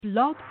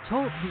Blog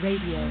Talk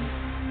Radio.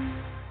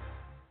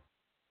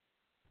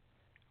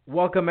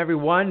 Welcome,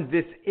 everyone.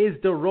 This is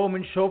The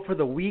Roman Show for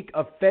the week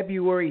of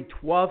February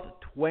 12th,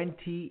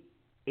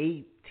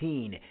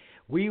 2018.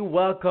 We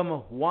welcome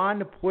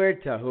Juan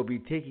Puerta, who will be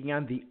taking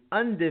on the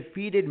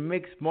undefeated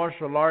mixed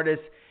martial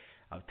artist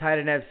of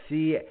Titan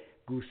FC,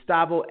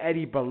 Gustavo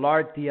Eddie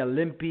Ballart. The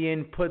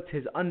Olympian puts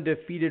his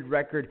undefeated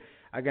record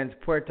against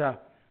Puerta.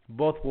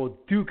 Both will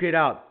duke it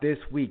out this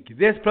week.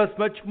 This plus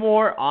much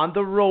more on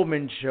The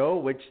Roman Show,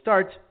 which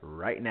starts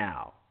right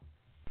now.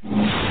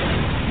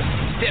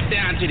 Step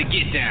down to the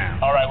get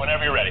down. All right,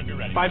 whenever you're ready. 5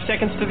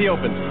 seconds to the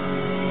open.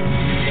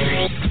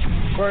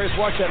 Aquarius,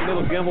 watch that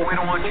little gimbal. We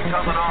don't want you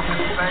coming off in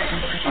space.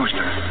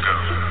 Booster, go.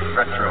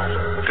 Retro,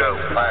 Go.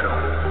 Vital,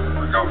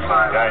 Go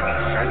fly.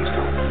 Guidance,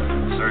 go.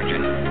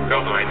 Surgeon,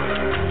 Go flight.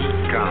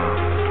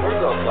 Econ,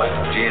 We're go flight.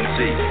 GNC,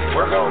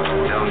 We're go.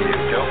 telling you,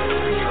 go.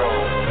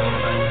 Control,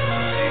 Go.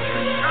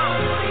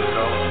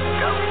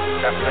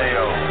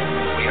 FAO,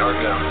 we are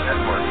go.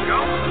 Network, Go.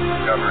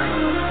 Discovery,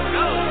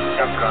 Go.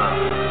 Capcom,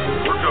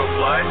 We're go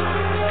flight.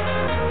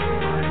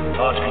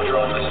 Launch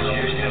Control, this is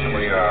Houston,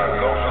 we are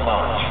go for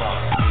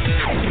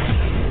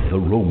launch. The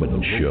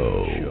Roman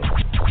Show.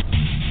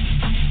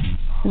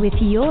 With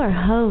your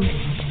host,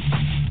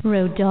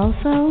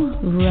 Rodolfo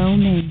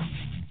Roman.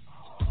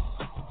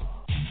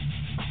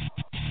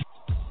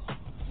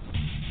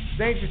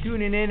 Thanks for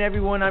tuning in,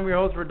 everyone. I'm your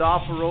host,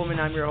 Rodolfo Roman.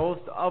 I'm your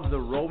host of The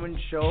Roman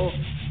Show.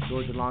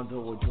 George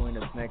Alonso will join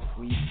us next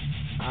week.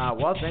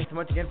 Well, thanks so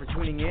much again for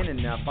tuning in and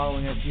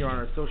following us here on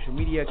our social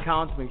media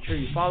accounts. Make sure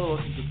you follow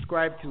us and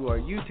subscribe to our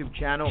YouTube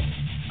channel,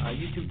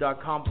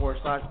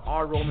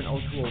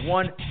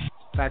 youtube.com/rroman0201. In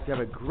fact, we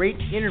have a great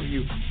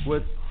interview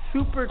with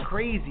Super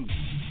Crazy,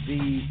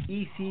 the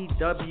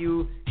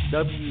ECW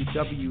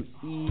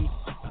WWE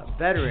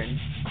veteran.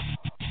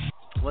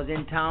 Was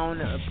in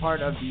town,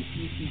 part of the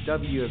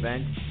CCW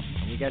event,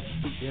 and we got to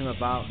speak to him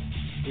about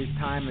his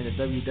time in the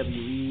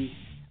WWE,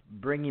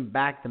 bringing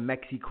back the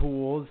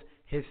Mexicools,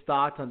 his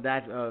thoughts on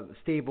that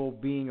stable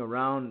being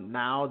around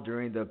now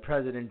during the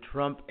President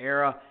Trump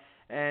era,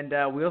 and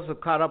we also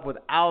caught up with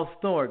Al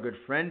Snow, our good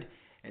friend,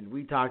 and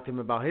we talked to him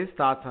about his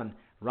thoughts on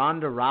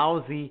Ronda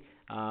Rousey,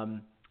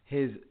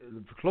 his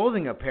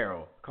clothing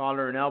apparel,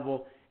 collar and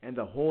elbow, and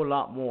a whole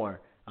lot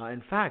more.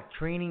 In fact,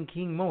 Training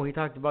King Mo, he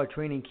talked about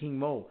Training King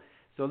Mo.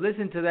 So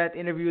listen to that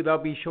interview. That'll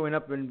be showing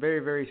up very,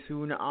 very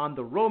soon on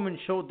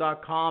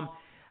theromanshow.com.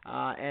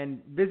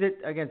 And visit,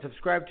 again,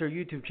 subscribe to our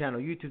YouTube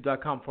channel,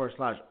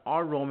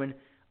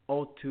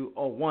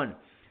 youtube.com/rroman0201.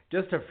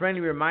 Just a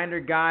friendly reminder,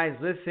 guys.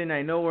 Listen,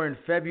 I know we're in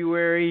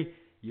February.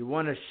 You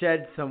want to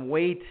shed some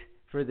weight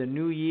for the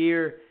new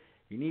year.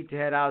 You need to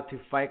head out to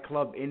Fight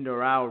Club in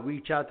Doral.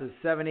 Reach out to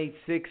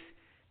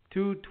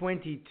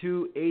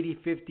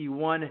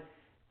 786-222-8051.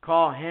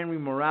 Call Henry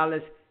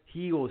Morales.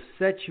 He will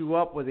set you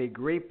up with a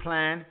great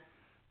plan.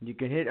 You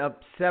can hit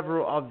up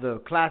several of the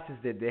classes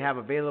that they have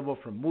available,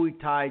 from Muay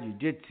Thai,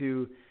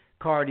 Jiu-Jitsu,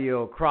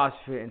 cardio,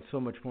 CrossFit, and so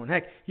much more. And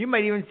heck, you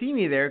might even see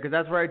me there because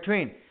that's where I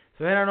train.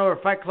 So head on over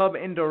to Fight Club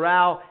in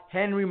Doral.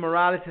 Henry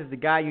Morales is the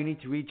guy you need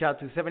to reach out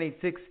to,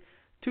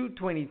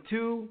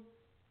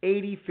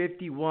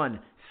 786-222-8051.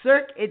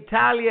 Cirque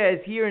Italia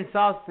is here in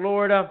South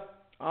Florida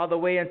all the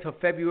way until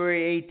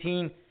February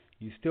 18.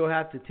 You still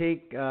have to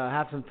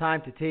have some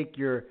time to take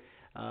your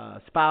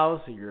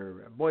spouse or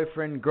your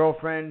boyfriend,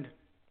 girlfriend,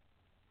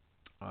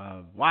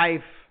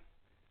 wife,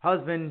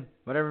 husband,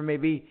 whatever it may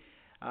be,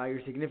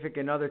 your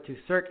significant other to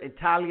Cirque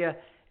Italia.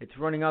 It's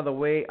running all the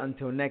way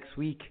until next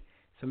week,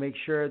 so make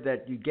sure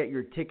that you get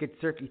your tickets,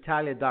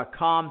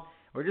 CirqueItalia.com,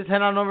 or just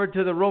head on over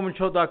to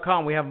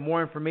theromanshow.com. We have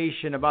more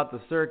information about the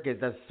circus.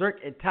 That's Cirque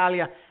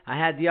Italia. I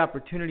had the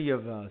opportunity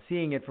of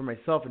seeing it for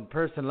myself in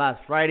person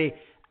last Friday.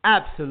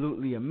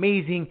 Absolutely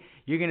amazing.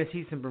 You're going to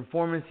see some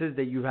performances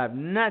that you have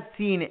not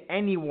seen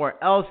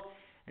anywhere else.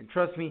 And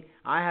trust me,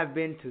 I have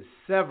been to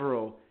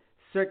several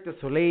Cirque du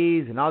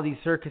Soleils and all these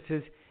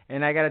circuses.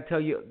 And I got to tell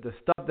you, the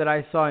stuff that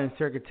I saw in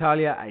Cirque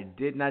Italia, I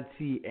did not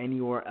see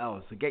anywhere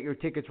else. So get your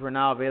tickets. We're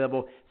now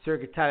available,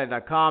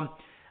 CirqueItalia.com.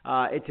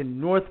 It's in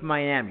North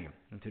Miami.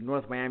 So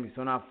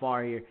not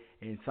far here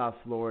in South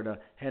Florida.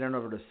 Head on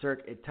over to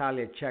Cirque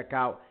Italia. Check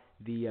out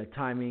the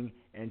timing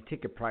and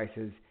ticket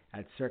prices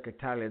at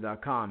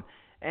CirqueItalia.com.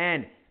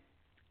 And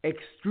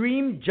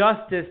Extreme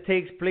Justice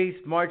takes place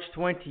March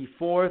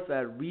 24th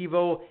at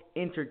Revo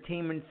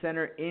Entertainment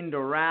Center in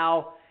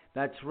Doral.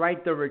 That's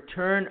right, the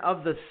return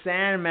of the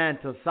Sandman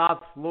to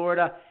South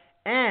Florida.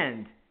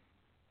 And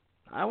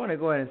I want to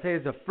go ahead and say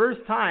it's the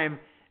first time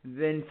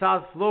in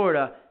South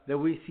Florida that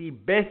we see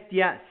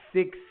Bestia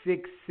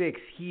 666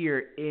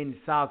 here in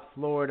South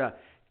Florida.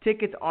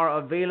 Tickets are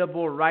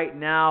available right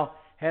now.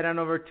 Head on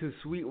over to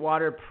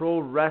Sweetwater Pro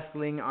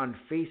Wrestling on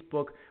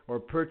Facebook or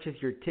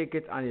purchase your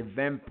tickets on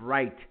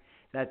Eventbrite.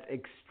 That's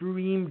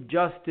Extreme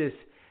Justice,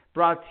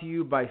 brought to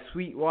you by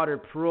Sweetwater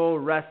Pro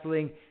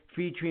Wrestling,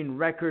 featuring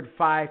record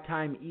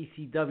 5-time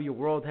ECW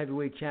World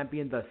Heavyweight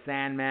Champion, The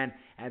Sandman,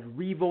 at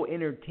Revo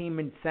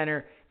Entertainment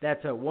Center.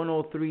 That's at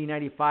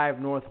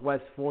 10395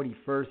 Northwest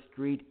 41st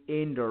Street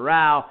in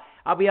Doral.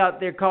 I'll be out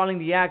there calling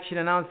the action,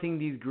 announcing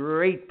these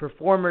great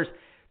performers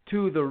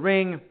to the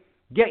ring.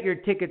 Get your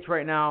tickets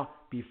right now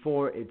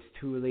before it's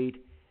too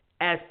late.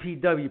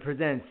 SPW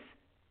presents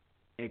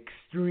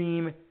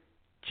Extreme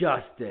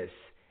Justice.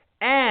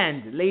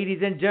 And,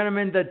 ladies and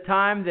gentlemen, the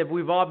time that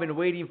we've all been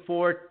waiting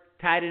for,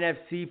 Titan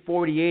FC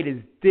 48,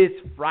 is this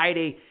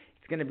Friday.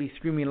 It's going to be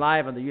streaming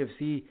live on the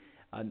UFC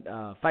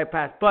Fight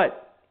Pass.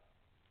 But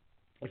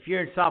if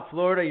you're in South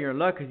Florida, you're in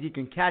luck because you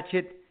can catch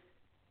it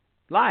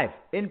live,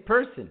 in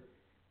person.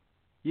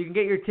 You can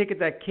get your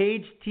tickets at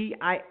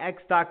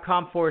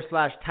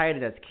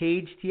cagetix.com/Titan. That's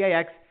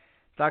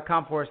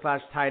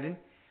cagetix.com/Titan.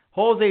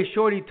 Jose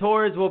Shorty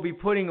Torres will be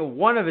putting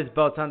one of his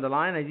belts on the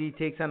line as he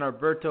takes on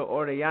Alberto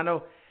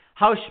Orellano.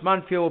 House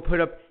Schmanfield will put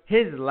up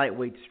his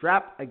lightweight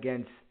strap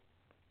against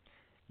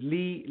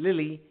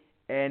Lily.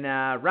 And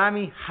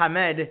Rami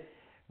Hamed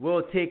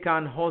will take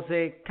on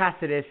Jose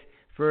Cáceres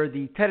for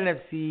the Titan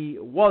FC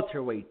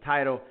welterweight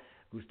title.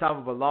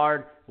 Gustavo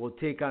Ballard will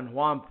take on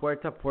Juan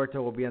Puerta.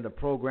 Puerta will be on the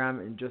program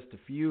in just a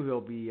few.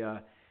 He'll be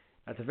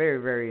that's a very,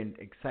 very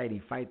exciting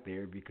fight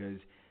there because,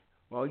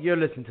 well, you'll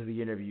listen to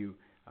the interview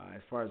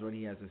as far as what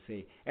he has to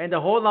say. And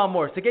a whole lot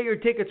more. So get your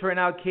tickets right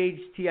now,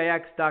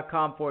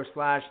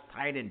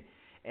 cagetix.com/Titan.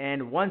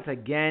 And once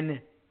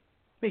again,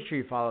 make sure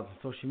you follow us on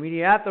social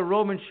media at The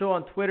Roman Show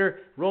on Twitter,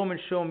 Roman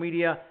Show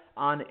Media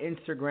on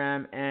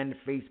Instagram and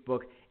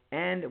Facebook.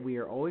 And we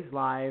are always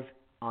live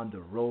on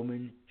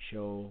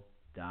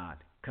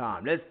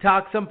theromanshow.com. Let's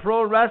talk some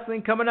pro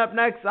wrestling coming up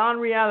next on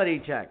Reality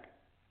Check.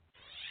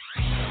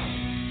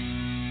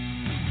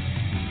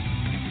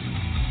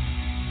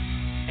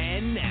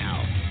 And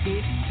now,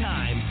 it's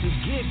time to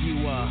give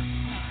you a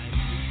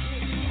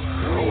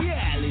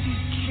reality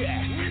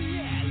check.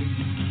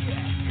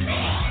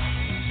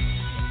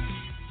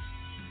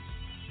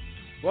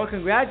 Well,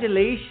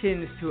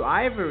 congratulations to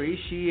Ivory.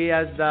 She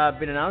has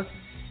been announced.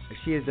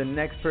 She is the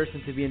next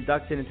person to be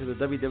inducted into the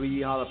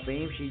WWE Hall of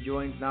Fame. She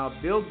joins now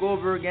Bill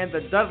Goldberg and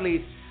the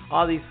Dudleys.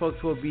 All these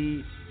folks will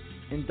be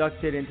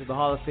inducted into the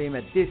Hall of Fame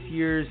at this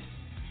year's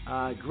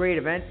great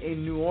event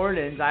in New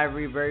Orleans.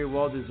 Ivory, very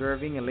well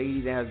deserving, a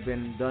lady that has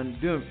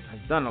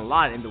done a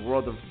lot in the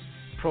world of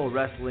pro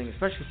wrestling,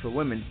 especially for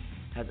women.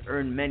 Has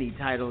earned many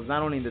titles,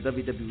 not only in the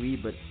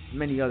WWE but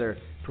many other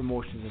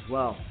promotions as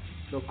well.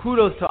 So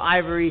kudos to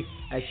Ivory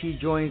as she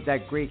joins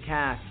that great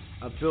cast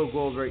of Bill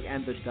Goldberg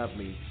and the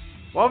Dudleys.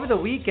 Well, over the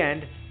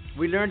weekend,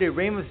 we learned that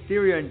Rey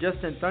Mysterio and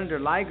Justin Thunder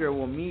Liger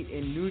will meet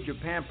in New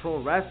Japan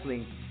Pro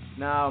Wrestling.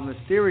 Now,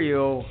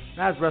 Mysterio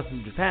has wrestled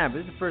in Japan, but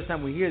this is the first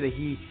time we hear that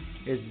he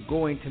is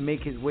going to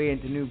make his way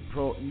into New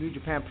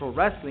Japan Pro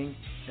Wrestling,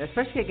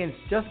 especially against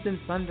Justin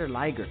Thunder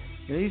Liger.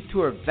 You know, these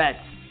two are vets.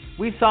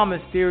 We saw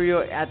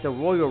Mysterio at the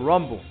Royal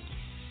Rumble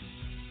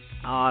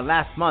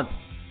last month.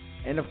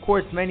 And, of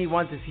course, many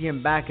want to see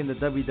him back in the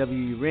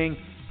WWE ring,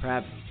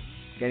 perhaps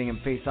getting him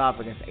face off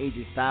against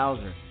AJ Styles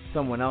or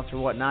someone else or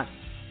whatnot.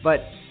 But,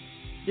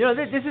 you know,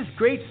 this is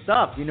great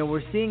stuff. You know,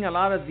 we're seeing a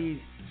lot of these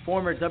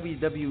former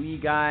WWE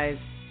guys,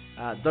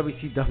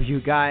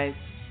 WCW guys,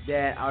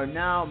 that are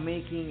now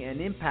making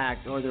an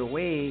impact or their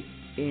way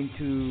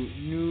into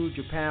New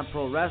Japan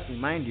Pro Wrestling.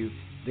 Mind you,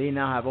 they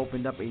now have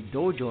opened up a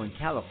dojo in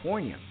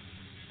California.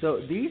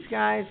 So these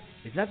guys,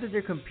 it's not that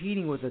they're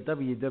competing with the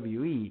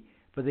WWE,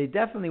 but they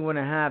definitely want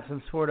to have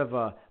some sort of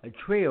a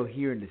trail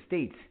here in the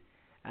States,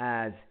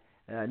 as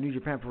New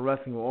Japan Pro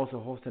Wrestling will also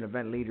host an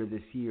event later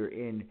this year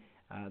in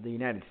the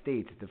United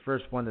States. The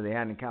first one that they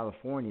had in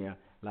California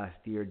last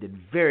year did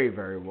very,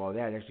 very well.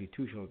 They had actually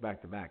 2 shows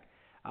back-to-back.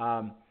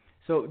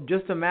 So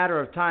just a matter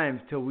of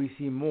time till we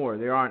see more.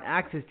 They're on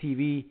Access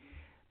TV,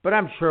 but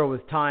I'm sure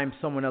with time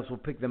someone else will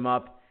pick them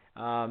up.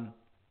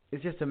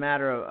 It's just a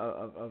matter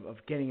of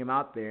getting them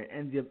out there.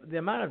 And the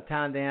amount of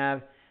talent they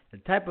have, the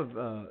type of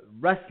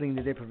wrestling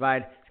that they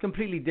provide is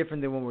completely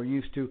different than what we're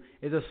used to.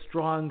 It's a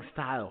strong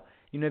style.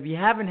 You know, if you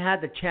haven't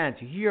had the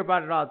chance, you hear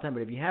about it all the time,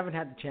 but if you haven't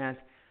had the chance,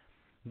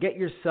 get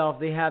yourself,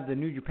 they have the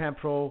New Japan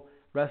Pro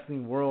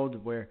Wrestling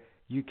World where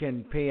you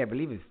can pay, I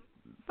believe it's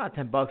about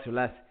 $10 or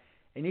less,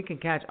 and you can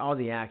catch all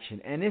the action.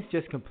 And it's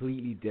just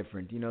completely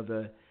different. You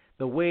know,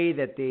 the way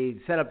that they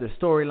set up their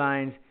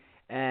storylines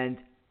and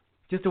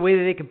just the way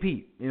that they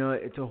compete. You know,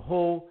 it's a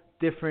whole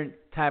different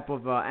type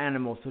of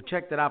animal. So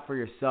check that out for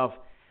yourself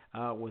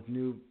with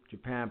New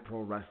Japan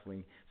Pro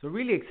Wrestling. So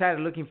really excited,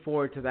 looking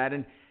forward to that.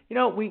 And, you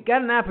know, we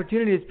got an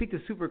opportunity to speak to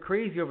Super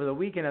Crazy over the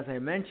weekend, as I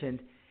mentioned,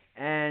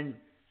 and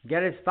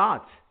get his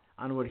thoughts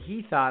on what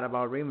he thought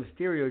about Rey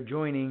Mysterio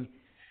joining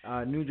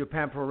New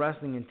Japan Pro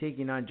Wrestling and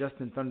taking on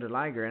Justin Thunder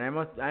Liger.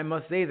 And I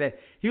must say that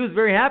he was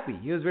very happy.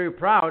 He was very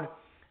proud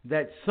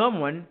that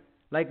someone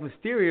like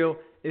Mysterio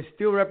is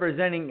still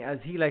representing, as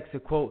he likes to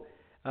quote,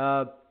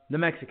 the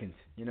Mexicans.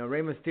 You know,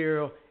 Rey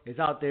Mysterio is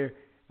out there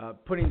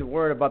putting the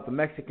word about the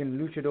Mexican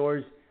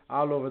luchadors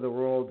all over the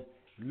world.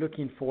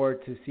 Looking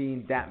forward to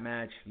seeing that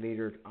match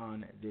later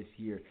on this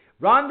year.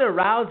 Ronda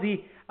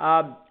Rousey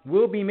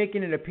will be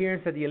making an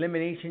appearance at the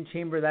Elimination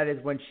Chamber. That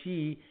is when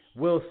she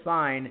will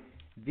sign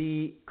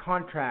the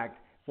contract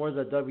for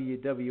the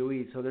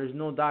WWE. So there's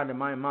no doubt in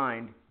my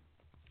mind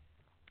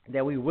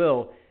that we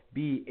will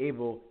be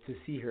able to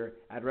see her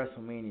at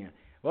WrestleMania.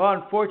 Well,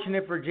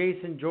 unfortunate for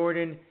Jason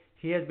Jordan,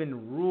 he has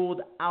been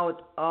ruled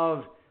out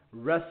of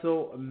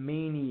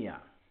WrestleMania.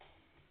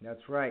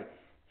 That's right.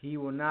 He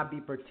will not be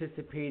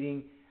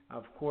participating.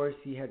 Of course,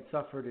 he had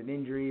suffered an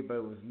injury, but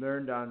it was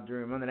learned on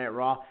during Monday Night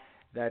Raw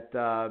that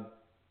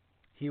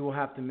he will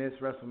have to miss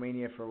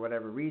WrestleMania for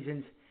whatever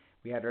reasons.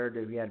 We had heard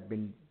that he had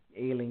been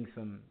ailing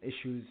some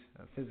issues,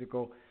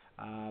 physical,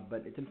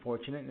 but it's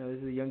unfortunate. You know,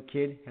 this is a young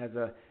kid, has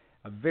a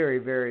very,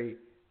 very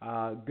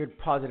good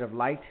positive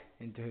light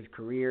into his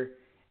career,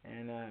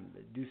 and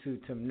due to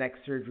some neck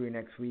surgery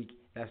next week,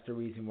 that's the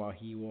reason why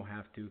he will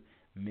have to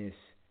miss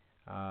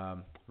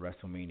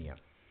WrestleMania.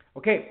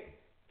 Okay,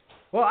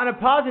 well, on a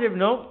positive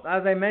note,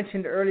 as I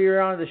mentioned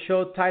earlier on the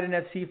show, Titan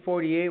FC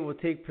 48 will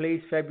take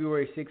place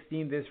February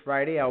 16th, this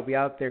Friday. I'll be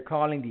out there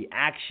calling the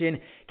action.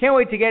 Can't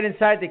wait to get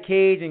inside the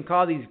cage and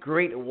call these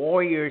great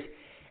warriors.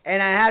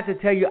 And I have to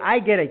tell you, I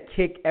get a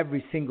kick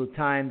every single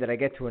time that I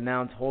get to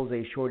announce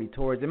Jose Shorty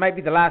Torres. It might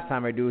be the last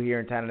time I do here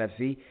in Titan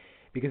FC,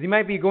 because he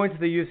might be going to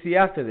the UFC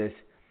after this,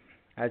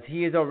 as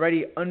he is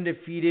already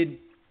undefeated,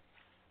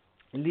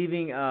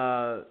 leaving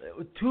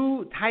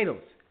 2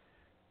 titles.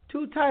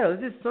 2 titles.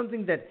 This is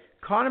something that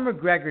Conor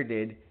McGregor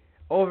did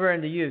over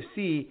in the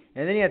UFC,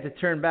 and then he had to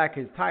turn back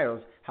his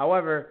titles.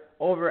 However,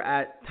 over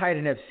at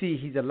Titan FC,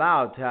 he's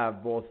allowed to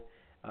have both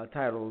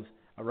titles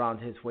around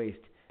his waist.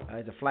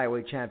 He's a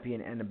flyweight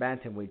champion and a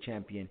bantamweight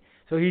champion.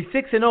 So he's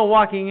 6-0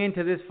 walking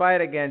into this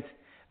fight against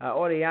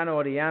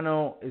Orellano.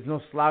 Orellano is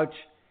no slouch.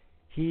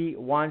 He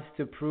wants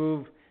to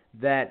prove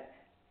that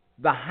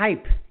the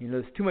hype,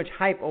 there's too much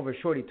hype over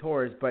Shorty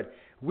Torres, but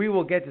we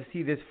will get to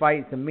see this fight.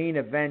 It's the main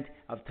event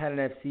of Titan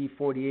FC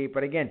 48.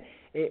 But again,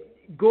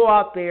 go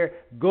out there,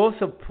 go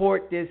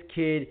support this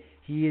kid.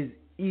 He's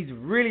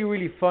really,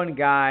 really fun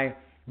guy,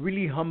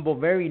 really humble,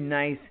 very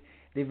nice.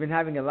 They've been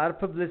having a lot of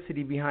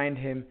publicity behind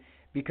him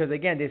because,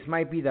 again, this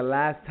might be the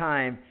last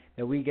time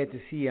that we get to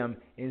see him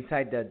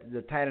inside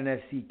the Titan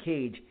FC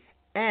cage,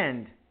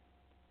 and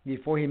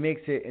before he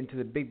makes it into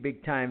the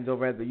big times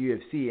over at the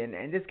UFC.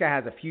 And this guy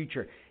has a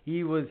future.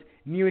 He was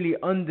nearly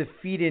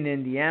undefeated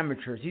in the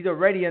amateurs. He's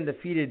already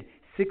undefeated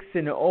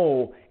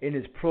 6-0 in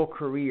his pro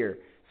career.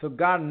 So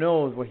God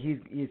knows what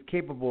he's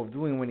capable of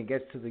doing when he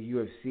gets to the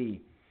UFC.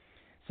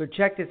 So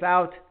check this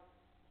out.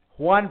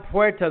 Juan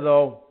Puerta,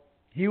 though,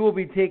 he will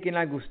be taking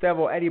on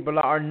Gustavo Eddie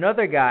Ballar,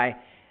 another guy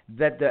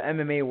that the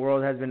MMA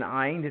world has been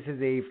eyeing. This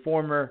is a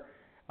former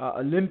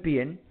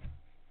Olympian.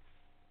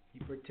 He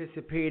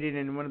participated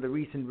in one of the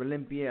recent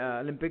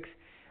Olympics,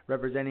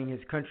 representing his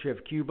country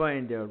of Cuba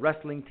in the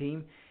wrestling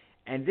team.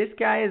 And this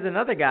guy is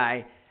another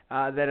guy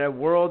that a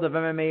world of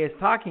MMA is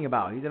talking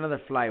about. He's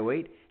another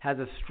flyweight, has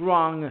a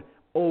strong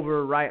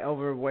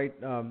overweight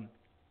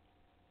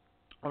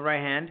right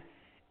hand.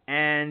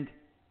 And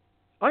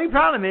only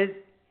problem is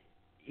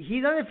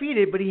he's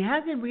undefeated, but he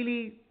hasn't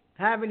really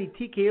have any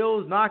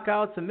TKOs,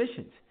 knockouts,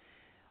 submissions.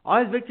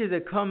 All his victories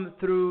have come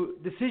through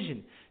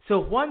decision. So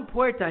Juan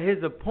Puerta,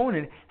 his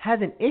opponent,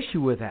 has an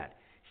issue with that.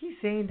 He's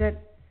saying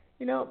that,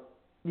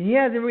 he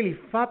hasn't really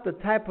fought the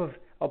type of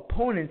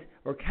opponents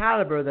or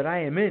caliber that I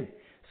am in.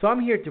 So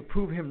I'm here to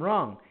prove him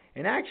wrong.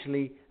 And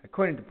actually,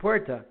 according to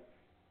Puerta,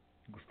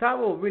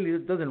 Gustavo really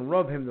doesn't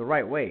rub him the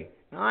right way.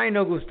 Now, I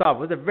know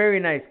Gustavo is a very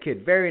nice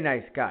kid, very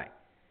nice guy.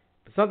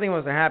 But something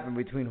must have happened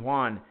between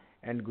Juan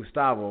and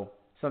Gustavo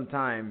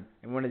sometime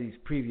in one of these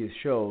previous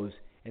shows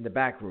in the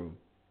back room.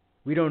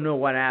 We don't know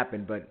what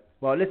happened, but,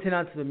 listen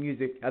on to the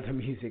music.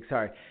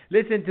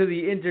 Listen to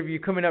the interview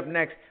coming up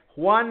next.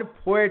 Juan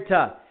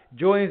Puerta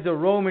joins the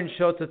Roman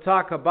Show to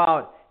talk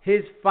about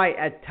his fight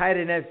at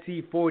Titan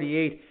FC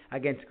 48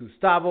 against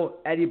Gustavo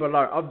Eddie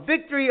Ballar. A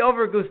victory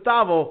over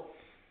Gustavo,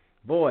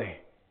 boy,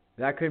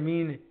 that could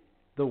mean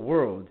the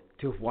world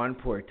to Juan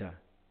Puerta.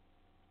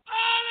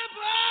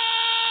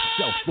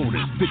 South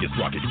Florida's biggest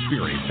rock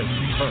experience has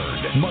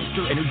returned.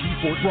 Monster Energy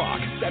Fort Rock,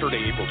 Saturday,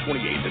 April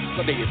 28th and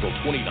Sunday, April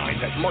 29th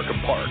at Markham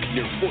Park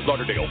near Fort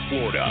Lauderdale,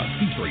 Florida,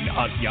 featuring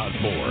Ozzy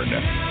Osbourne.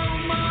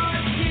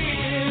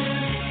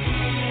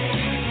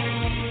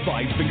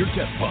 Five-Finger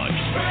Death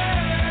Punch.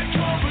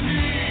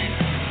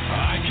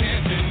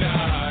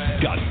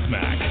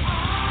 Godsmack.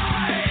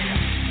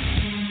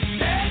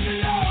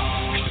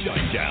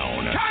 Shut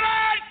Down.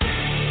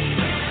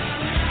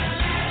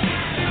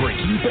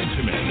 Breaking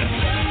Benjamin.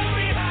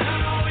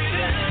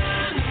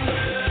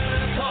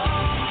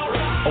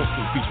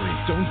 Also featuring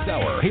Stone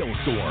Sour,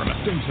 Hailstorm,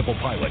 Stone Temple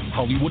Pilots,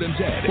 Hollywood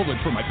Undead, Bullet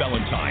for My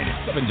Valentine,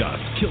 Seven Dust,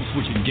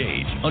 Killswitch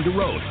Engage, Under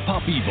Oath,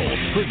 Pop Evil,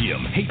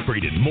 Trivium,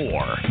 Hatebreed, and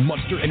more.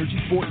 Monster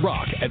Energy Fort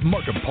Rock at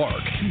Markham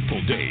Park. 2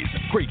 full days,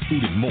 great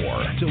food and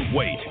more. Don't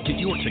wait. Get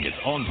your tickets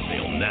on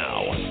sale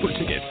now. For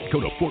tickets, go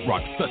to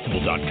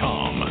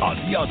FortRockFestival.com.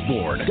 Ozzy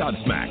Osbourne,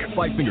 Godsmack,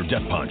 Five-Finger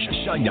Death Punch,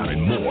 Shinedown,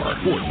 and more.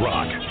 Fort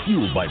Rock,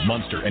 fueled by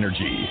Monster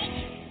Energy.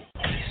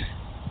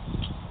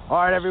 All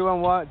right,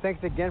 everyone. Well,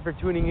 thanks again for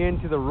tuning in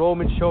to the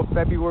Roman Show,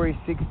 February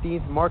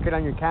 16th. Mark it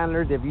on your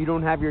calendars. If you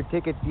don't have your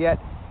tickets yet,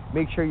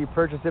 make sure you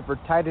purchase it for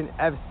Titan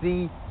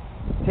FC.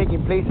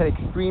 taking place at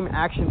Extreme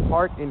Action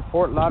Park in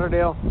Fort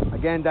Lauderdale.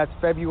 Again, that's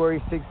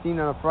February 16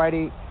 on a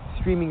Friday,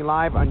 streaming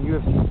live on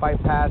UFC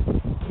Fight Pass.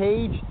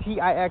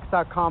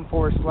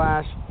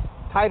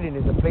 CageTix.com/Titan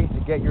is a place to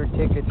get your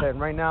tickets.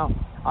 And right now,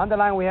 on the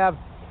line we have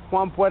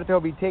Juan Puerta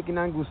will be taking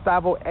on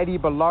Gustavo Eddie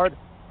Ballard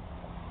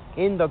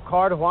in the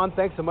card. Juan,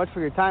 thanks so much for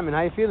your time, and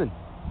how you feeling?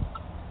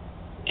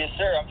 Yes,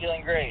 sir. I'm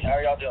feeling great. How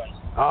are y'all doing?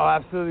 Oh,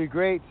 absolutely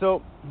great.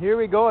 So here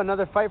we go,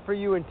 another fight for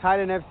you in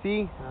Titan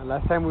FC.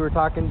 Last time we were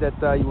talking that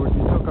you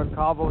took on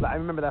Calvo. I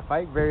remember that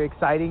fight. Very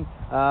exciting.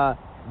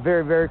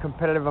 Very, very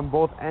competitive on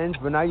both ends.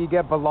 But now you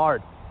get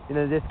Ballard. You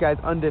know, this guy's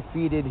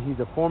undefeated. He's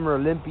a former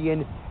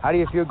Olympian. How do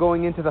you feel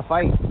going into the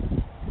fight?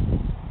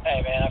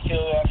 Hey, man, I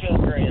feel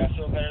great. I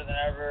feel better than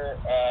ever.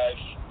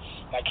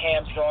 My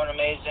camp's going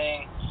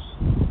amazing.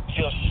 I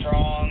feel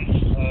strong.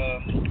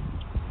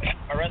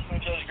 My wrestling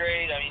feels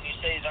great. I mean, you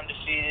say he's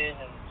undefeated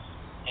and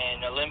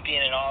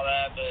Olympian and all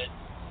that, but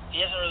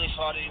he hasn't really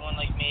fought anyone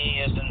like me. He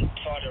hasn't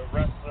fought a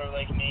wrestler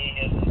like me.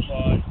 He hasn't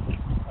fought.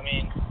 I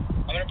mean,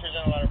 I'm going to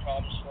present a lot of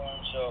problems for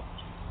him, so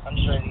I'm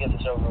just ready to get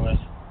this over with.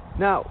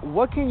 Now,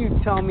 what can you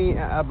tell me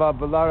about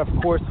Ballard?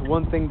 Of course,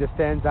 one thing that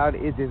stands out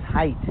is his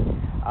height.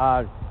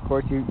 Of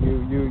course,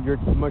 you're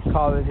much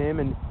taller than him,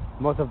 and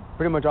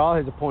pretty much all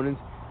his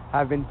opponents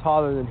have been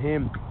taller than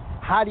him.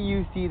 How do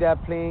you see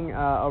that playing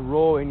a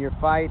role in your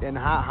fight, and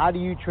how do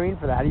you train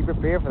for that? How do you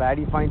prepare for that? How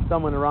do you find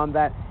someone around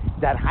that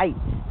height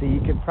so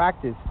you can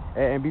practice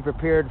and be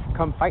prepared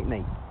come fight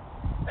night?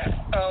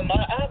 I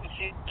have a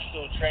few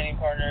training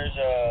partners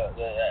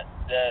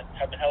that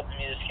have been helping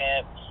me this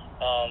camp.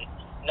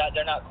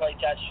 They're not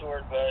quite that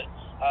short, but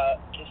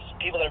just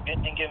people that have been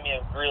giving me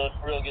a real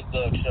good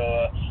look.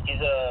 So he's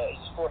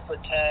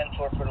 4'10",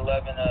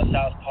 4'11",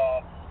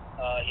 southpaw.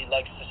 He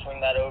likes to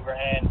swing that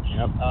overhand.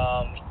 Yep.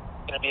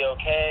 Gonna be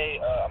okay.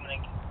 I'm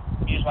gonna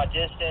use my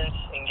distance,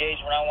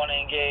 engage when I want to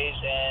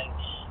engage, and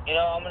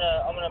I'm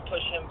gonna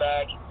push him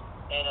back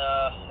and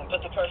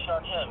put the pressure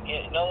on him.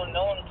 No one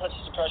puts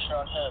the pressure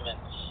on him,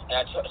 and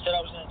I said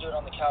I was gonna do it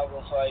on the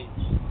Calvo fight,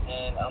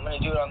 and I'm gonna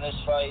do it on this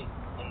fight.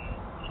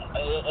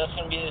 That's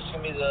gonna be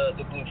the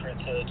blueprint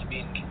to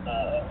beating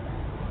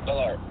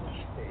Ballard.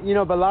 You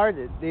know,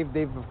 Ballard, they've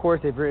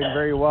written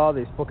very well.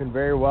 They've spoken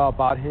very well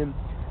about him.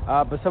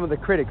 But some of the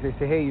critics, they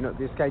say, hey,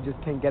 this guy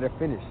just can't get a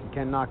finish. He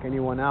can't knock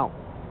anyone out.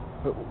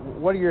 But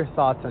what are your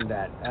thoughts on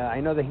that? I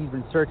know that he's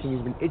been searching,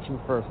 he's been itching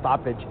for a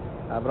stoppage,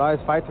 but all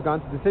his fights have gone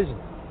to decisions.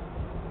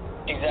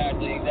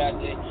 Exactly. He's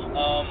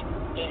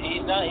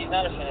not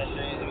a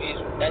finisher.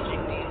 He's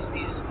benching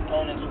these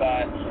opponents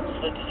by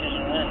split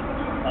decision win.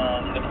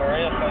 The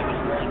Correa fight was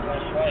a very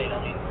close fight. I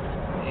mean,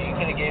 you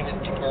could have gave it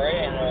to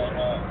Correa, and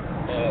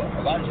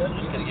a lot of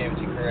judges could have gave it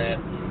to Correa.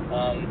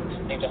 I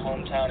think the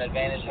hometown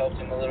advantage helped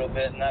him a little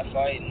bit in that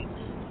fight. And,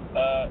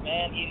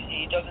 man,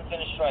 he doesn't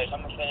finish fights.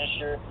 I'm a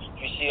finisher.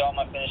 If you see all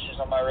my finishes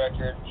on my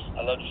record,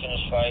 I love to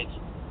finish fights.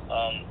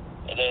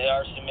 They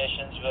are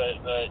submissions,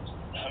 but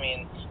I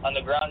mean, on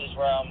the ground is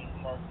where I'm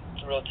more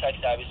real tech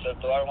savvy. So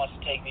if Ballard wants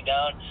to take me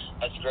down,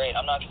 that's great.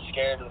 I'm not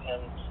scared of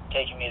him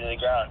taking me to the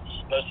ground.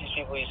 Most of these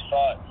people he's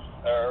fought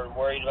are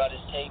worried about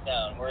his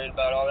takedown, worried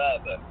about all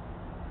that, but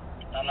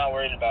I'm not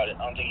worried about it.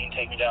 I don't think he can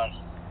take me down.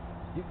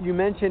 You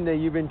mentioned that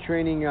you've been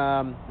training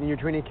in your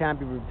training camp.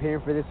 You've been preparing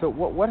for this. So,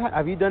 what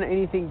have you done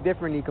anything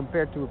differently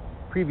compared to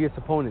previous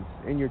opponents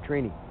in your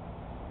training?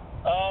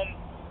 I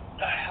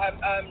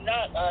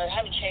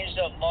haven't changed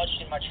up much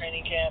in my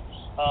training camp.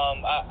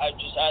 I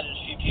just added a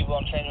few people.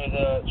 I'm training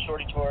with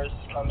Shorty Torres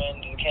to come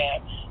into the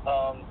camp.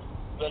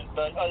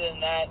 But other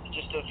than that,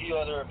 just a few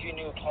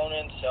new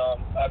opponents.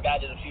 I've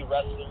added a few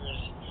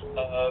wrestlers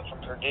from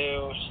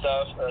Purdue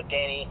stuff.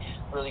 Danny,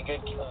 really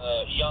good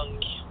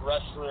young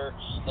wrestler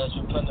that's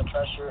been putting the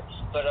pressure.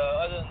 But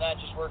other than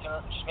that, just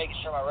making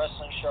sure my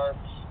wrestling's sharp.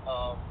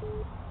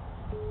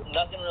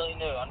 Nothing really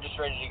new. I'm just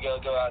ready to go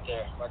out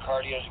there. My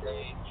cardio's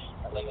great.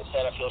 Like I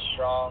said, I feel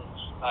strong.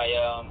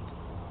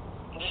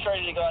 I'm just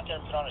ready to go out there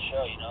and put on a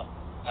show.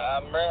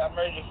 I'm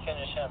ready to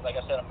finish him. Like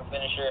I said, I'm a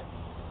finisher.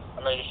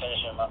 I'm ready to finish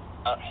him.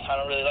 I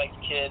don't really like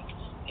the kid.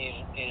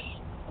 He's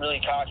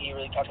really cocky,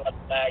 really talks about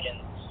the bag,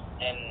 and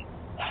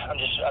I'm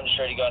just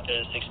ready to go out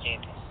there to the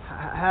 16th.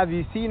 Have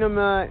you seen him?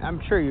 I'm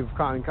sure you've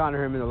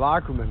encountered him in the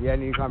locker room. Have you had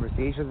any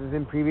conversations with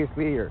him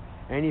previously or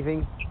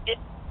anything?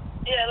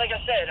 Yeah, like I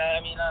said,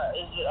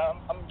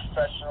 I'm a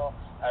professional.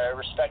 I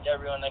respect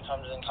everyone that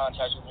comes in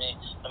contact with me,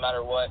 no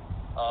matter what.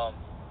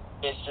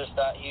 It's just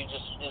that he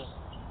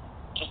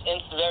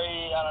is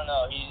very, I don't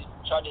know, he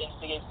tried to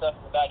instigate stuff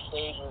in the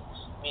backstage with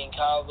me and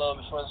Calvo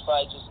before the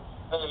fight, just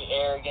very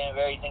arrogant,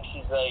 thinks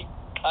he's like,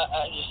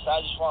 I just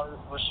want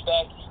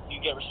respect.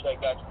 You get respect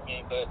back from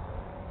me, but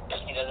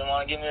he doesn't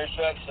want to give me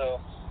respect,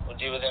 so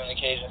we'll deal with him in the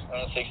cage on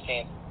the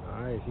 16th.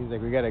 All right, seems like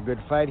we got a good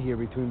fight here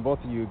between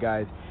both of you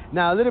guys.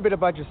 Now, a little bit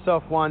about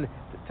yourself, Juan.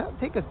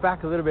 Take us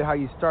back a little bit how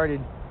you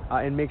started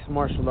in mixed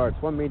martial arts.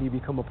 What made you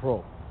become a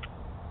pro?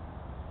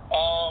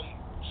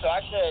 So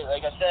actually,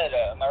 like I said,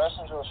 my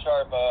wrestling's real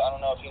sharp. I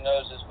don't know if he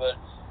knows this, but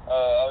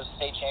I was a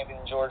state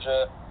champion in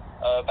Georgia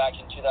back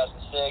in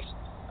 2006.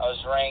 I was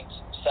ranked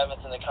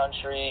 7th in the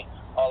country,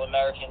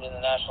 All-American in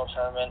the national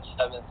tournament,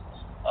 7th.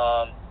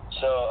 I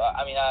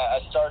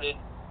started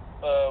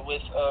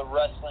with a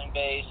wrestling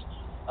base.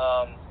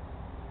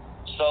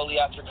 Slowly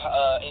after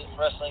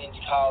wrestling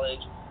into college,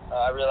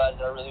 I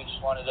realized that I really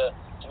just wanted to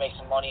make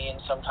some money in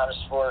some kind of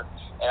sport,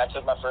 and I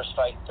took my first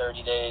fight in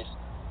 30 days.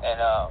 And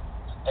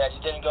it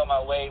didn't go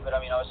my way, but I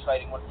was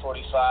fighting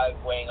 145,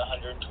 weighing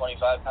 125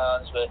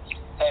 pounds. But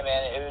hey,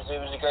 man, it was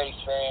a great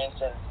experience,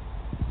 and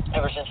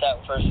ever since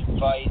that first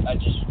fight, I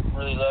just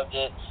really loved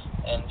it,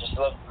 and just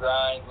loved the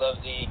grind,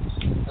 loved the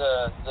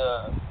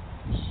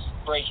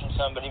breaking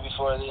somebody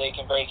before they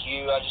can break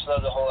you. I just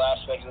love the whole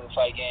aspect of the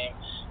fight game.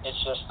 It's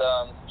just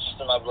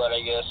in my blood, I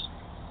guess.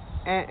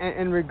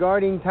 And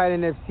regarding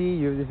Titan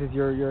FC, this is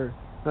your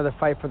another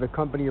fight for the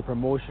company, your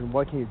promotion.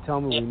 What can you tell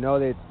me? Yeah. We know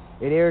that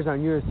it airs on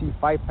UFC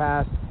Fight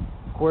Pass.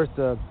 Of course,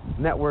 the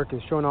network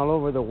is shown all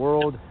over the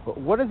world. But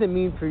what does it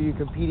mean for you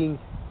competing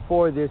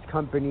for this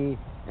company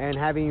and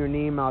having your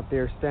name out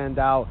there stand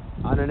out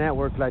on a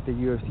network like the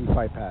UFC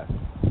Fight Pass?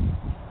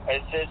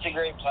 It's a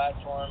great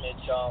platform.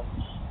 It's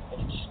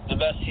the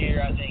best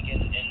here, I think,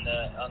 on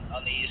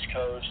the East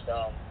Coast.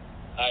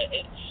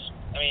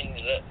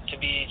 To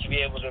be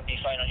able to be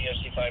fighting on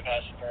UFC Fight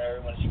Pass in front of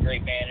everyone is a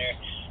great banner.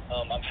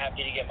 I'm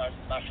happy to get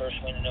my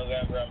first win in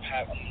November. I'm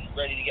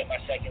ready to get my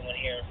second win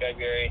here in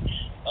February,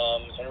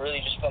 and really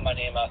just put my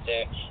name out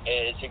there.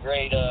 It's a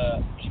great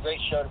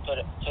show to put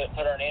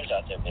our names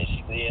out there,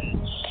 basically,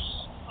 and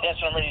that's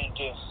what I'm ready to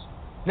do.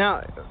 Now,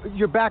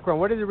 your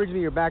background. What is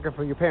originally your background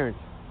from your parents?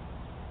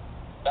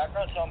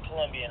 Background, so I'm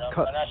Colombian.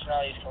 My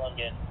nationality is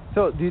Colombian.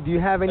 So, do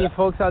you have any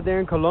folks out there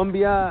in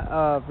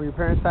Colombia from your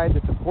parents' side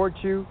that support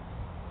you?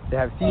 They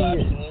have seen you?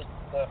 Absolutely.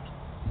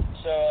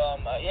 So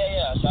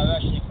I've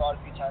actually fought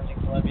a few times in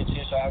Colombia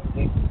too. So I have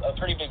a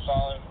pretty big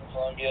following from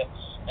Colombia,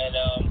 and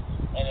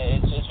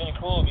it's been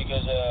cool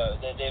because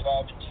they've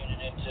all been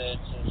tuning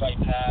into the Fight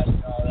Pass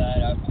and all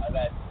that. I've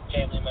had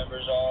family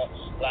members all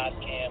last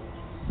camp,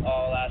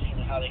 all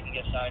asking how they can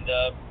get signed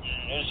up.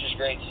 And it was just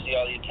great to see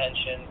all the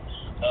attention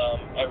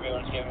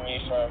everyone's giving me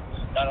from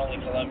not only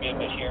Colombia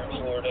but here in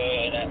Florida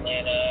and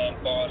Atlanta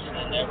and Boston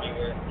and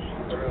everywhere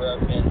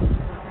I've been.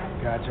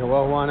 Gotcha.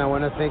 Well, Juan, I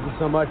want to thank you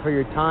so much for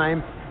your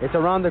time. It's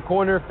around the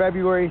corner,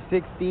 February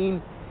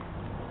 16.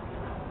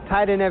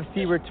 Titan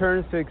FC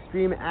returns to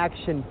Extreme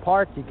Action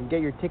Park. You can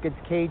get your tickets,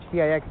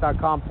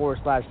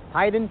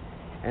 cagetix.com/Titan.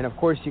 And, of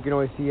course, you can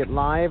always see it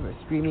live,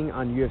 streaming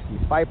on UFC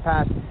Fight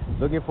Pass.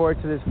 Looking forward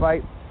to this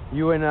fight.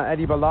 You and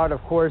Eddie Ballard,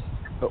 of course.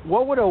 But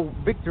what would a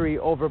victory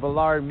over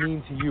Ballard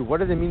mean to you? What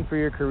does it mean for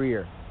your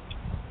career?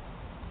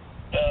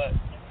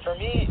 For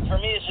me,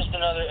 it's just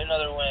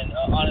another win.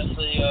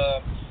 Honestly,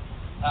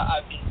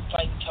 I've been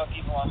fighting tough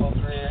people my whole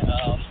career.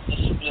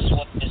 This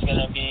one is going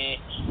to be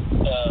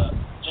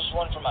just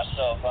one for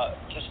myself,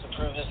 just to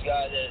prove this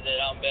guy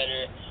that I'm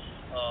better.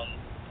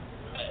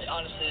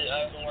 Honestly,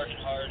 I've been working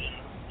hard,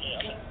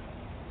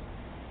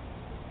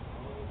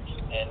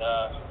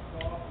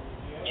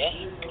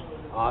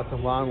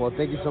 Awesome, Juan. Well,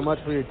 thank you so much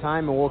for your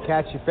time, and we'll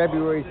catch you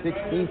February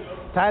 16th.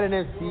 Titan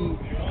FC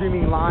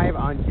streaming live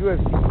on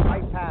UFC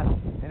Fight Pass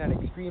and at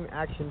Extreme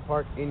Action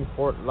Park in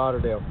Fort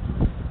Lauderdale.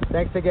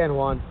 Thanks again,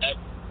 Juan.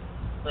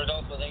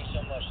 Rodolfo, thank you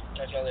so much.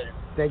 Talk to y'all later.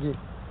 Thank you.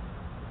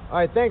 All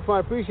right, thanks, Juan.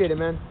 Appreciate it,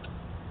 man.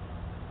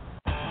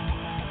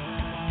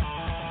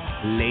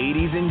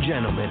 Ladies and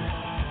gentlemen,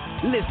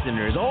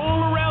 listeners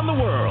all around the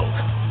world,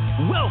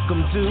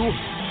 welcome to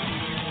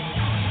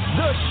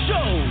The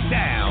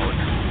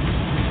Showdown.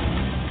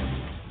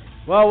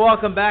 Well,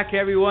 welcome back,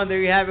 everyone. There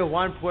you have it,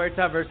 Juan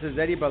Puerta versus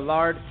Eddie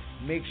Ballard.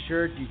 Make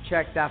sure to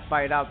check that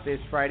fight out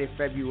this Friday,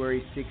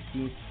 February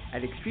 16th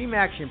at Extreme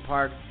Action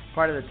Park,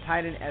 part of the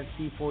Titan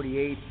FC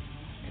 48.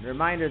 And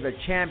reminder, the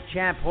champ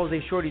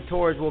Jose Shorty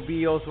Torres will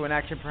be also in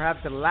action,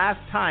 perhaps the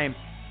last time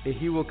that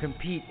he will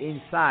compete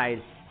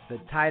inside the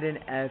Titan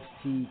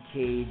FC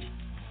cage.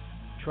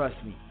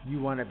 Trust me,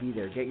 you want to be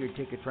there. Get your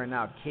tickets right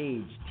now,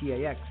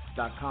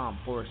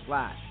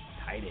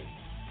 cagetix.com/Titan.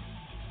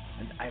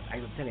 And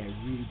I'm telling you, I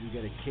really do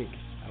get a kick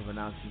of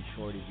announcing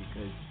Shorty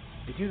because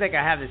it seems like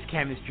I have this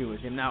chemistry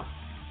with him. Now,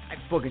 I've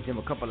spoken to him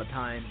a couple of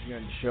times here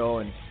on the show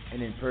and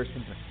in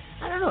person, but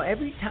I don't know,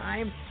 every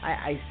time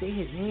I say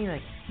his name,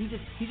 like he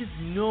just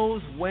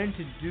knows when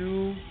to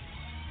do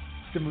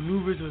the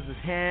maneuvers with his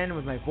hand,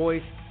 with my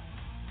voice.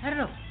 I don't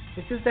know.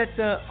 It's just that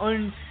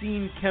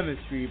unseen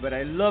chemistry, but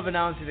I love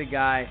announcing the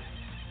guy.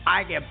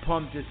 I get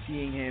pumped just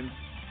seeing him,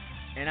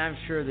 and I'm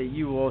sure that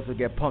you will also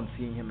get pumped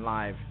seeing him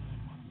live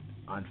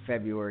on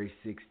February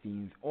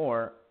 16th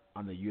or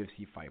on the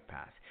UFC Fight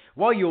Pass.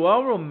 Well,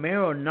 Yoel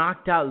Romero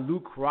knocked out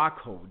Luke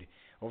Rockhold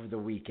over the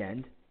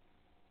weekend.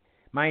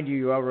 Mind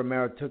you, Yoel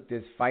Romero took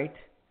this fight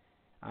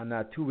on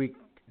a 2-week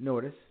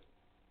notice.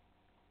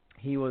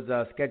 He was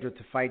scheduled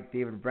to fight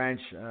David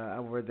Branch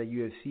over the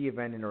UFC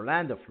event in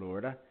Orlando,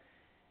 Florida.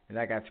 And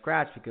that got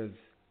scratched because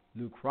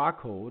Luke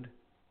Rockhold,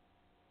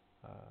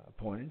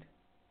 opponent,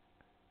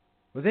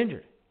 was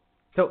injured.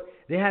 So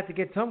they had to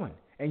get someone.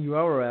 And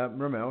Yoel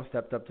Romero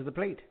stepped up to the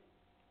plate.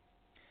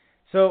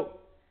 So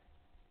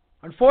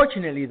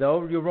Unfortunately, though,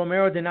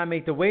 Romero did not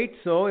make the weight,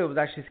 so it was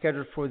actually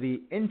scheduled for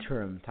the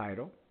interim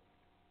title.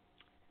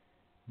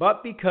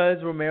 But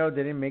because Romero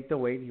didn't make the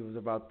weight, he was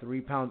about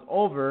 3 pounds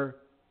over.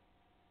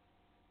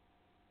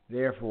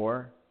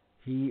 Therefore,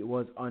 he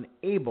was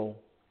unable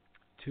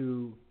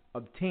to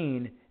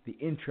obtain the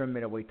interim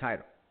middleweight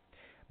title.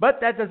 But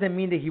that doesn't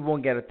mean that he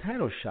won't get a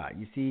title shot.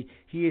 You see,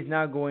 he is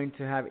now going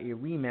to have a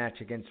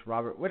rematch against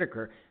Robert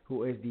Whittaker,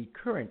 who is the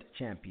current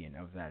champion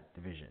of that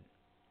division,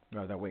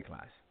 or that weight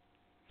class.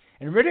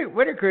 And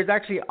Whittaker is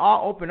actually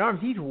all open arms.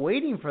 He's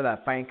waiting for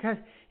that fight because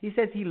he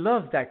says he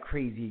loves that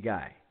crazy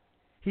guy.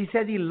 He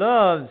says he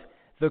loves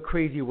the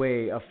crazy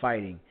way of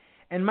fighting.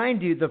 And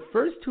mind you, the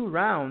first 2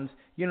 rounds,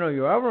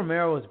 Yoel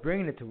Romero was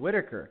bringing it to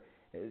Whittaker.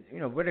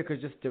 Whittaker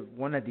just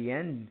won at the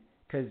end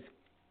because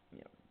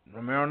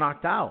Romero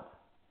knocked out.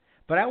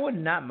 But I would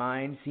not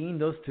mind seeing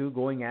those two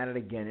going at it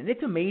again. And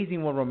it's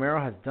amazing what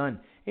Romero has done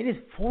in his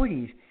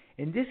 40s.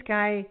 And this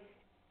guy's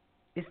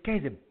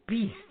a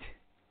beast.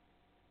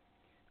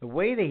 The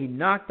way that he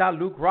knocked out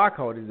Luke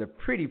Rockhold is a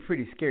pretty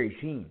scary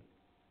scene.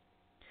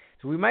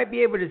 So we might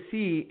be able to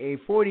see a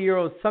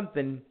 40-year-old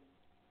something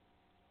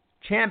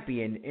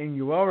champion in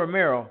Yoel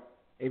Romero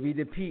if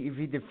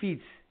he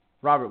defeats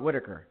Robert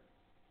Whittaker.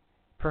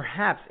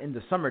 Perhaps in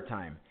the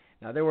summertime.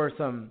 Now, there were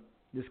some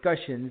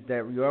discussions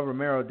that Yoel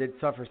Romero did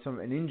suffer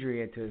an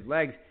injury to his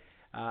legs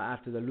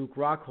after the Luke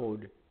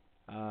Rockhold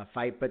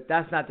fight, but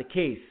that's not the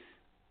case.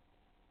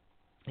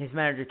 His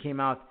manager came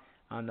out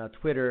on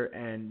Twitter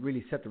and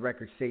really set the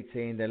record straight,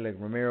 saying that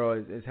Romero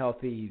is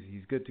healthy,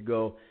 he's good to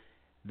go.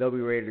 They'll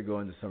be ready to go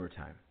in the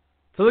summertime.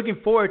 So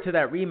looking forward to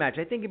that rematch.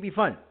 I think it'd be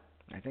fun.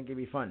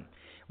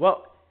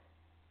 Well,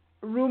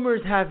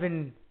 rumors have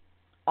been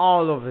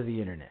all over the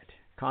internet.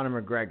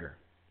 Conor McGregor,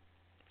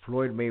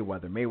 Floyd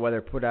Mayweather.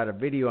 Mayweather put out a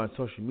video on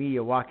social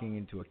media walking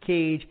into a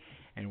cage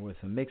and with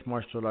some mixed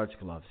martial arts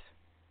gloves.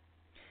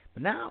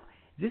 But now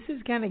this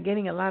is kind of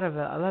getting a lot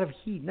of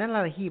heat. Not a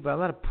lot of heat, but a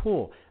lot of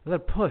pull, a lot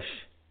of push.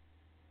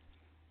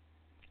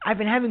 I've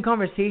been having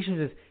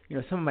conversations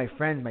with some of my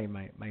friends,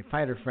 my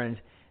fighter friends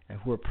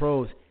who are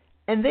pros,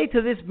 and they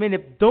to this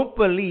minute don't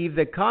believe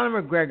that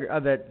Conor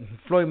McGregor, that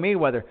Floyd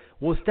Mayweather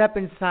will step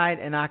inside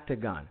an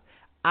octagon.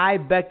 I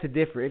beg to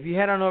differ. If you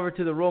head on over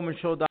to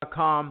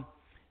theromanshow.com,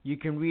 you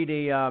can read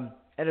a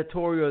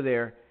editorial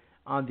there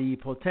on the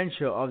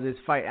potential of this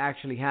fight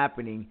actually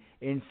happening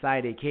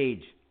inside a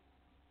cage.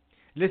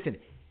 Listen,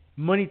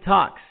 money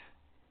talks.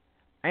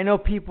 I know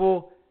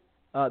people,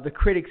 the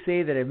critics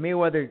say that if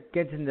Mayweather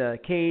gets in the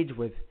cage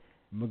with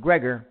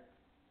McGregor,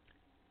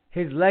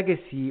 his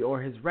legacy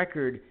or his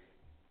record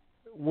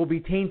will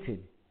be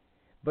tainted.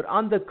 But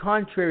on the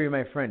contrary,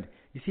 my friend,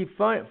 you see,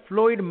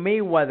 Floyd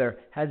Mayweather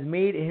has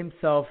made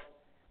himself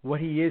what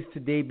he is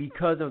today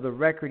because of the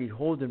record he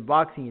holds in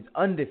boxing. He's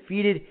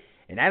undefeated,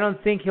 and I don't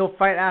think he'll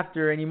fight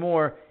after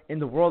anymore in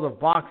the world of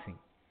boxing.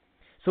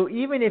 So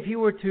even if he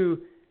were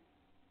to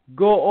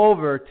go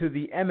over to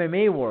the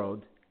MMA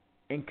world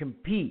and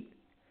compete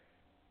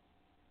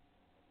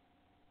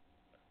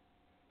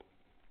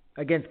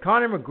against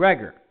Conor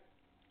McGregor,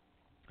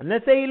 and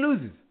let's say he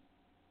loses,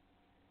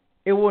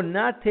 it will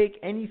not take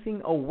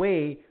anything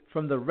away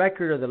from the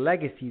record or the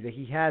legacy that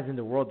he has in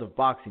the world of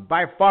boxing.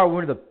 By far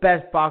one of the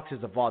best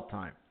boxers of all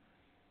time.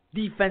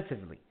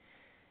 Defensively.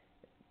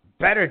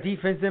 Better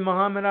defense than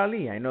Muhammad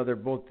Ali. I know they're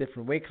both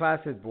different weight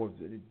classes, both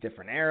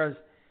different eras.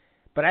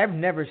 But I've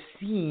never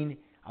seen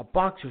a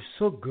boxer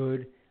so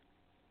good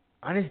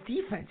on his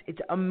defense.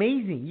 It's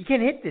amazing. You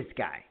can hit this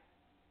guy.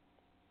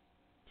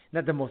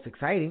 Not the most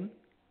exciting.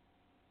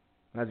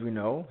 As we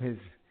know, his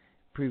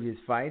previous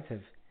fights have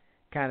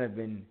kind of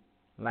been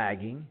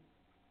lagging.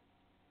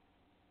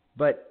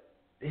 But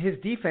his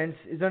defense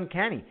is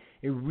uncanny.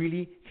 It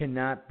really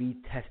cannot be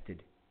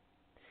tested.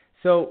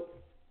 So,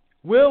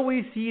 will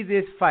we see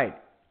this fight?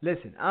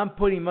 Listen, I'm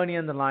putting money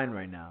on the line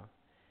right now.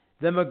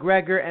 The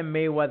McGregor and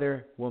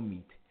Mayweather will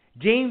meet.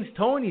 James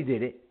Toney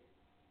did it.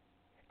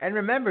 And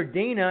remember,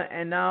 Dana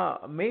and now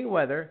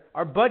Mayweather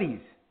are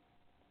buddies.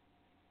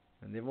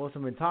 And they've also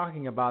been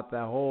talking about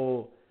the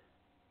whole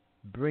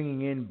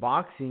bringing in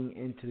boxing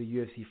into the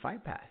UFC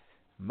Fight Pass.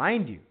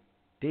 Mind you,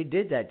 they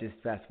did that this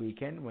past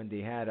weekend when they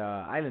had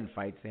island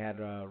fights. They had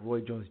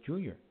Roy Jones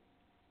Jr.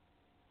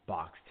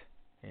 boxed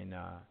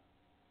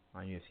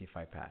on UFC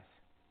Fight Pass.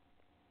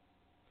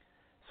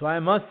 So I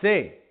must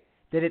say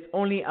that it's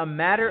only a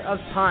matter of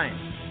time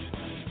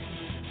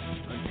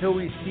until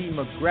we see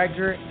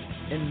McGregor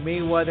and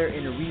Mayweather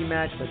in a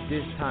rematch, but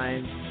this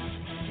time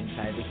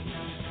inside the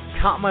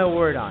cage. Count my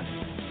word on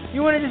it.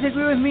 You want to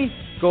disagree with me?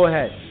 Go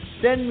ahead.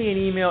 Send me an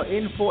email,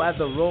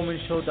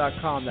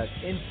 info@theromanshow.com. That's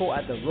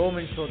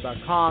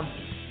info@theromanshow.com.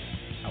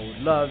 I would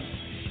love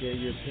to share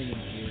your opinion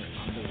here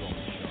on The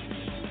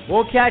Roman Show.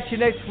 We'll catch you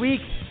next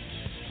week.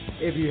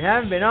 If you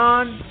haven't been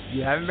on,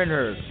 you haven't been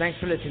heard. Thanks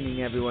for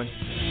listening, everyone.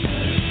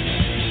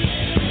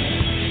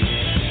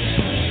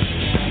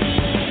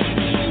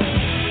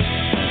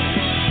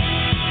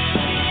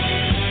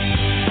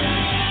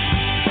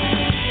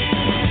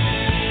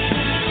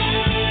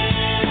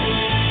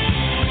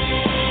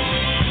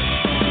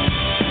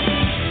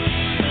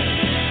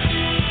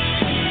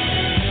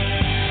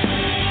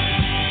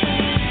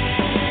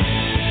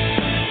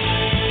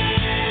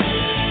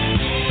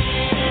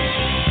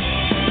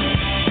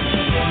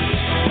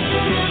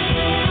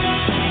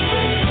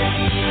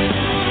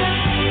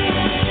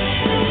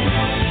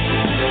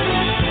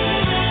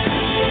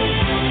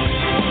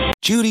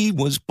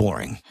 was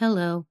boring.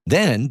 Hello.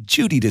 Then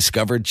Judy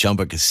discovered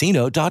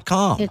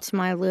ChumbaCasino.com. It's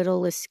my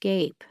little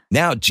escape.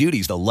 Now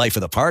Judy's the life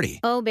of the party.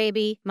 Oh,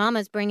 baby,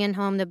 mama's bringing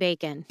home the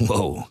bacon.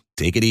 Whoa,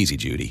 take it easy,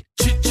 Judy.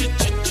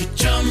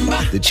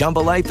 The Chumba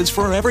life is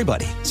for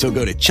everybody. So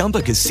go to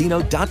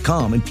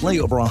ChumbaCasino.com and play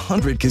over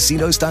 100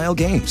 casino-style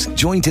games.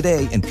 Join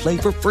today and play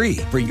for free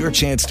for your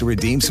chance to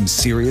redeem some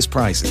serious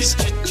prizes.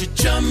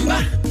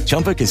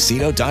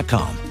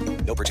 ChumbaCasino.com.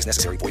 No purchase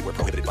necessary. Void where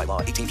prohibited by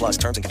law. 18 plus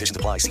terms and conditions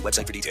apply. See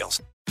website for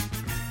details.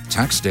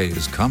 Tax day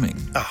is coming.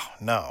 Oh,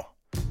 no.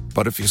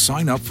 But if you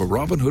sign up for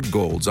Robinhood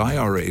Gold's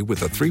IRA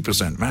with a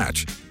 3%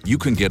 match, you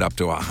can get up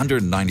to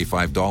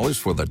 $195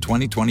 for the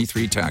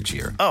 2023 tax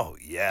year. Oh,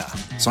 yeah.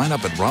 Sign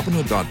up at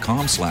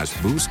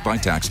Robinhood.com/boost by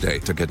tax day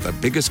to get the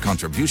biggest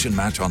contribution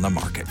match on the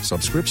market.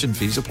 Subscription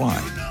fees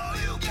apply.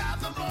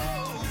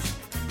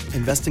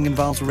 Investing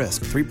involves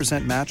risk.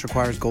 3% match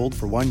requires gold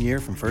for 1 year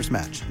from first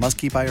match. Must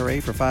keep IRA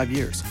for 5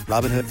 years.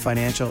 Robinhood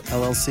Financial,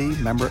 LLC,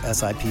 member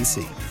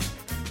SIPC.